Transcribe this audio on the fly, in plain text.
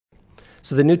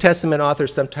So the New Testament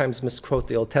authors sometimes misquote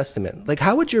the Old Testament. Like,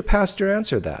 how would your pastor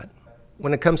answer that?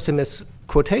 When it comes to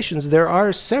misquotations, there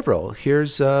are several.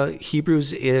 Here's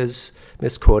Hebrews is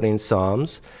misquoting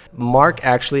Psalms. Mark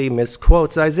actually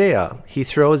misquotes Isaiah. He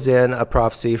throws in a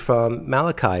prophecy from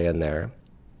Malachi in there.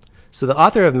 So the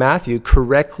author of Matthew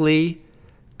correctly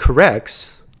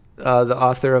corrects the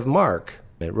author of Mark.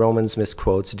 Romans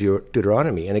misquotes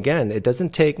Deuteronomy. And again, it doesn't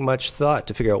take much thought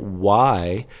to figure out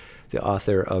why the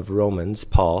author of Romans,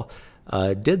 Paul,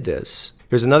 did this.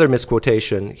 Here's another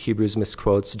misquotation. Hebrews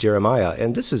misquotes Jeremiah.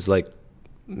 And this is like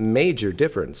major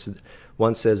difference.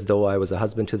 One says, though I was a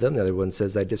husband to them. The other one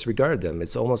says, I disregard them.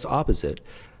 It's almost opposite.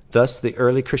 Thus, the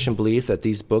early Christian belief that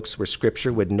these books were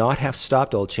scripture would not have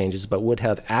stopped all changes, but would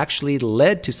have actually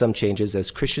led to some changes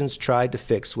as Christians tried to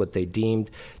fix what they deemed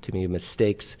to be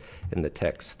mistakes in the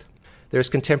text. There's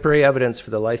contemporary evidence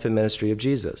for the life and ministry of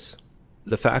Jesus.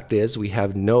 The fact is, we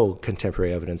have no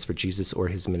contemporary evidence for Jesus or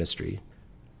his ministry.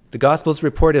 The Gospels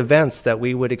report events that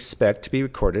we would expect to be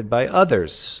recorded by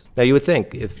others. Now, you would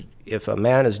think if a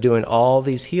man is doing all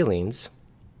these healings,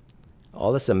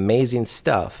 all this amazing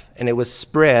stuff, and it was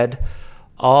spread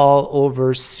all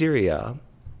over Syria,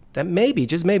 that maybe,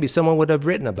 just maybe, someone would have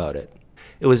written about it.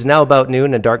 It was now about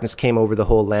noon, and darkness came over the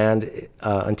whole land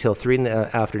until 3 in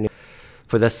the afternoon,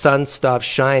 for the sun stopped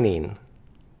shining.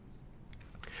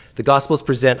 The Gospels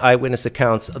present eyewitness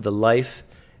accounts of the life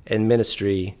and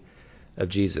ministry of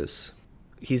Jesus.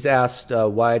 He's asked,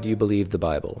 why do you believe the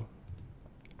Bible?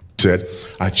 He said,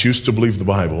 I choose to believe the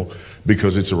Bible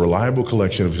because it's a reliable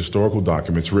collection of historical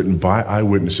documents written by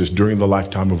eyewitnesses during the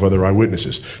lifetime of other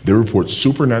eyewitnesses. They report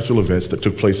supernatural events that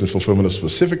took place in fulfillment of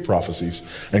specific prophecies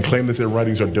and claim that their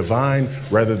writings are divine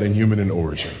rather than human in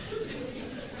origin.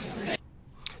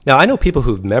 Now, I know people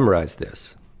who've memorized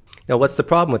this. Now, what's the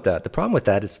problem with that? The problem with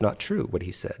that, it's not true, what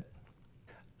he said.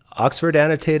 Oxford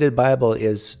Annotated Bible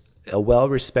is a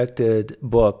well-respected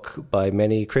book by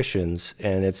many Christians,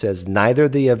 and it says, neither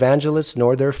the evangelists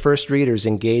nor their first readers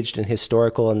engaged in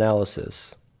historical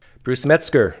analysis. Bruce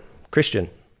Metzger, Christian.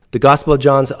 The Gospel of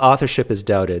John's authorship is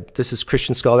doubted. This is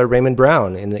Christian scholar Raymond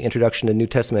Brown in the Introduction to New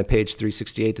Testament, page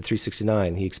 368 to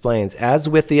 369. He explains, as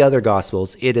with the other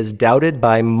Gospels, it is doubted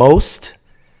by most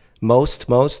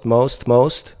scholars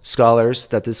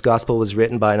that this Gospel was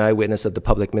written by an eyewitness of the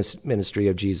public ministry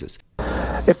of Jesus.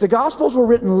 If the Gospels were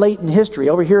written late in history,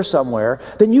 over here somewhere,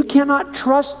 then you cannot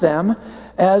trust them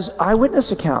as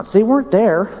eyewitness accounts. They weren't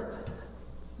there.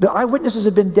 The eyewitnesses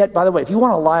have been dead. By the way, if you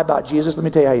want to lie about Jesus, let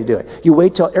me tell you how you do it. You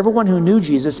wait till everyone who knew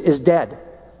Jesus is dead.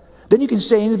 Then you can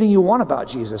say anything you want about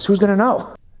Jesus. Who's going to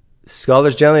know?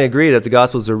 Scholars generally agree that the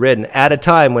Gospels were written at a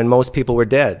time when most people were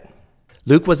dead.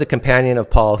 Luke was a companion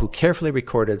of Paul who carefully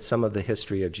recorded some of the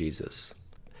history of Jesus.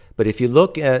 But if you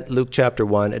look at Luke chapter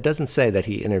 1, it doesn't say that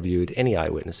he interviewed any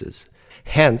eyewitnesses.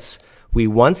 Hence, we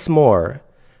once more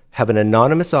have an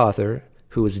anonymous author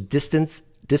who is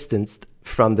distanced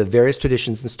from the various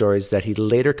traditions and stories that he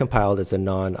later compiled as a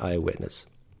non-eyewitness.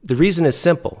 The reason is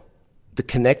simple. The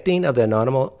connecting of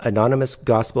the anonymous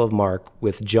Gospel of Mark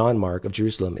with John Mark of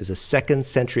Jerusalem is a 2nd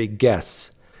century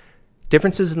guess.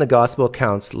 Differences in the Gospel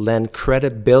accounts lend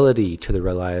credibility to the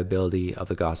reliability of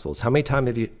the Gospels. How many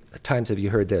times have you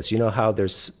heard this? You know how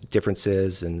there's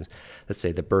differences in, let's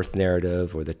say, the birth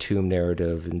narrative or the tomb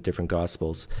narrative in different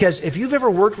Gospels? Because if you've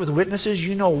ever worked with witnesses,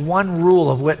 you know one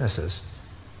rule of witnesses.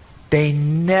 They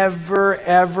never,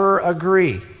 ever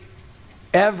agree.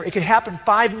 Ever. It could happen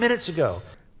 5 minutes ago.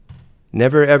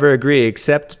 Never, ever agree,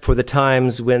 except for the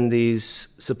times when these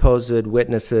supposed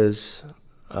witnesses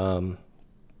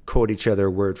quote each other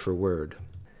word for word.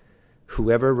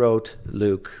 Whoever wrote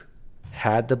Luke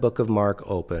had the book of Mark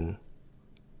open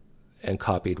and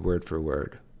copied word for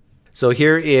word. So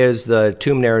here is the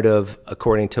tomb narrative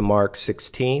according to Mark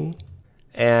 16.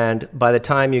 And by the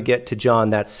time you get to John,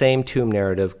 that same tomb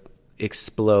narrative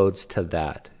explodes to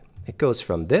that. It goes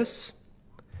from this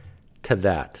to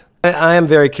that. I am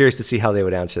very curious to see how they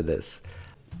would answer this.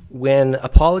 When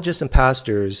apologists and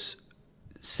pastors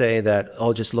say that,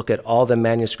 oh, just look at all the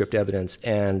manuscript evidence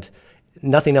and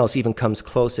nothing else even comes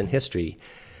close in history,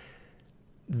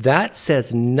 that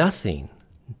says nothing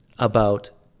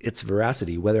about its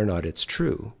veracity, whether or not it's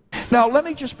true. Now, let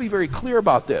me just be very clear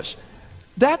about this.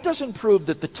 That doesn't prove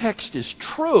that the text is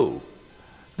true.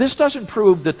 This doesn't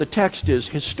prove that the text is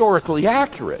historically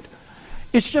accurate.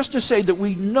 It's just to say that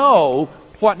we know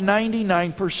what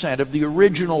 99% of the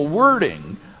original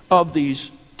wording of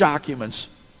these documents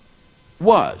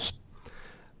was.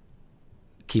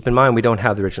 Keep in mind, we don't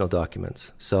have the original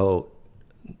documents. So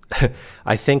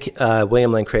I think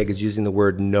William Lane Craig is using the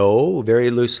word "know"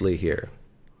 very loosely here.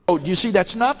 Oh, you see,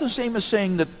 that's not the same as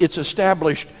saying that it's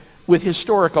established with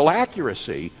historical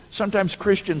accuracy. Sometimes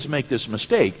Christians make this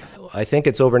mistake. I think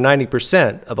it's over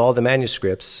 90% of all the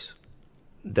manuscripts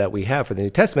that we have for the New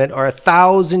Testament are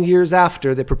 1,000 years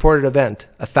after the purported event.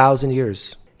 1,000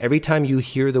 years. Every time you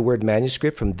hear the word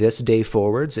manuscript from this day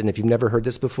forwards, and if you've never heard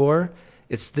this before,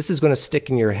 this is going to stick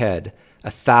in your head.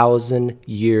 1,000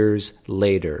 years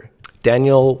later.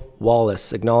 Daniel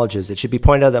Wallace acknowledges it should be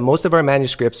pointed out that most of our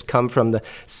manuscripts come from the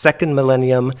second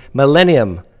millennium,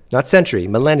 not century,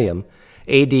 millennium,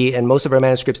 AD, and most of our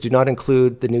manuscripts do not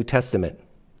include the New Testament.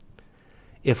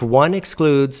 If one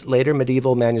excludes later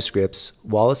medieval manuscripts,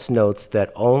 Wallace notes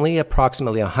that only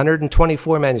approximately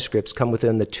 124 manuscripts come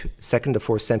within the 2nd to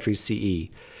 4th centuries CE.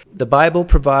 The Bible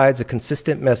provides a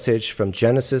consistent message from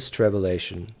Genesis to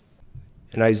Revelation.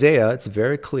 In Isaiah, it's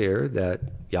very clear that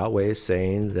Yahweh is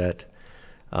saying that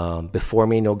before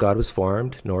me no God was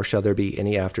formed, nor shall there be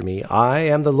any after me. I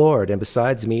am the Lord, and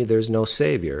besides me there's no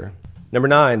Savior. Number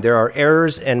 9, there are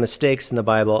errors and mistakes in the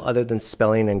Bible other than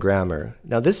spelling and grammar.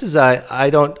 Now this is, I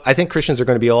think Christians are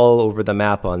going to be all over the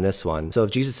map on this one. So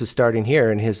if Jesus is starting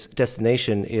here and his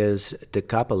destination is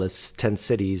Decapolis, 10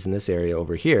 cities in this area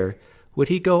over here, would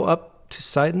he go up to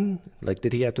Sidon? Like,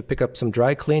 did he have to pick up some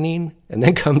dry cleaning and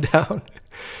then come down?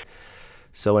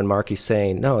 So in Mark, he's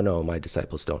saying, no, my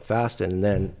disciples don't fast. And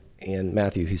then in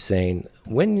Matthew, he's saying,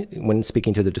 when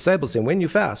speaking to the disciples, saying, when you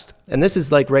fast. And this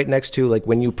is like right next to like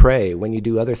when you pray, when you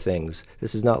do other things.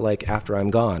 This is not like after I'm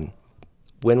gone.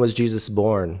 When was Jesus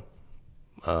born?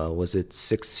 Was it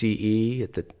 6 CE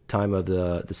at the time of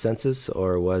the census,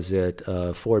 or was it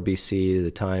 4 BC,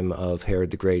 the time of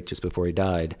Herod the Great, just before he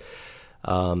died?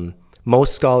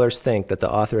 Most scholars think that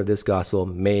the author of this gospel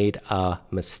made a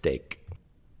mistake.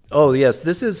 Oh, yes,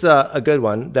 this is a good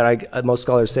one that most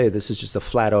scholars say this is just a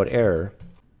flat-out error.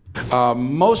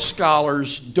 Most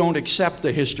scholars don't accept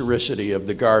the historicity of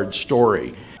the guard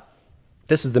story.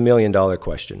 This is the million-dollar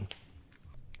question.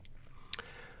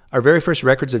 Our very first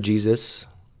records of Jesus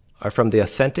are from the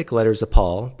authentic letters of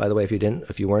Paul. By the way,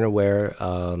 if you weren't aware,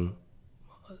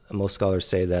 most scholars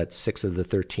say that 6 of the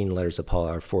 13 letters of Paul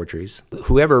are forgeries.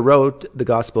 Whoever wrote the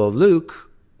Gospel of Luke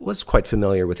was quite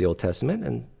familiar with the Old Testament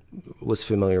and was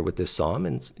familiar with this psalm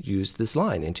and used this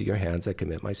line, into your hands I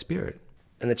commit my spirit.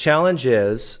 And the challenge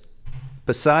is,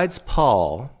 besides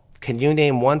Paul, can you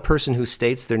name one person who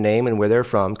states their name and where they're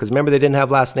from? Because remember, they didn't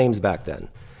have last names back then.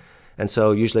 And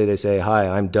so usually they say, hi,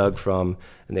 I'm Doug from,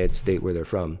 and they'd state where they're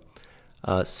from.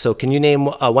 So can you name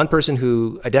one person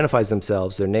who identifies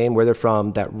themselves, their name, where they're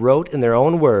from, that wrote in their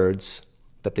own words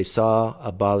that they saw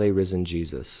a bodily risen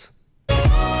Jesus?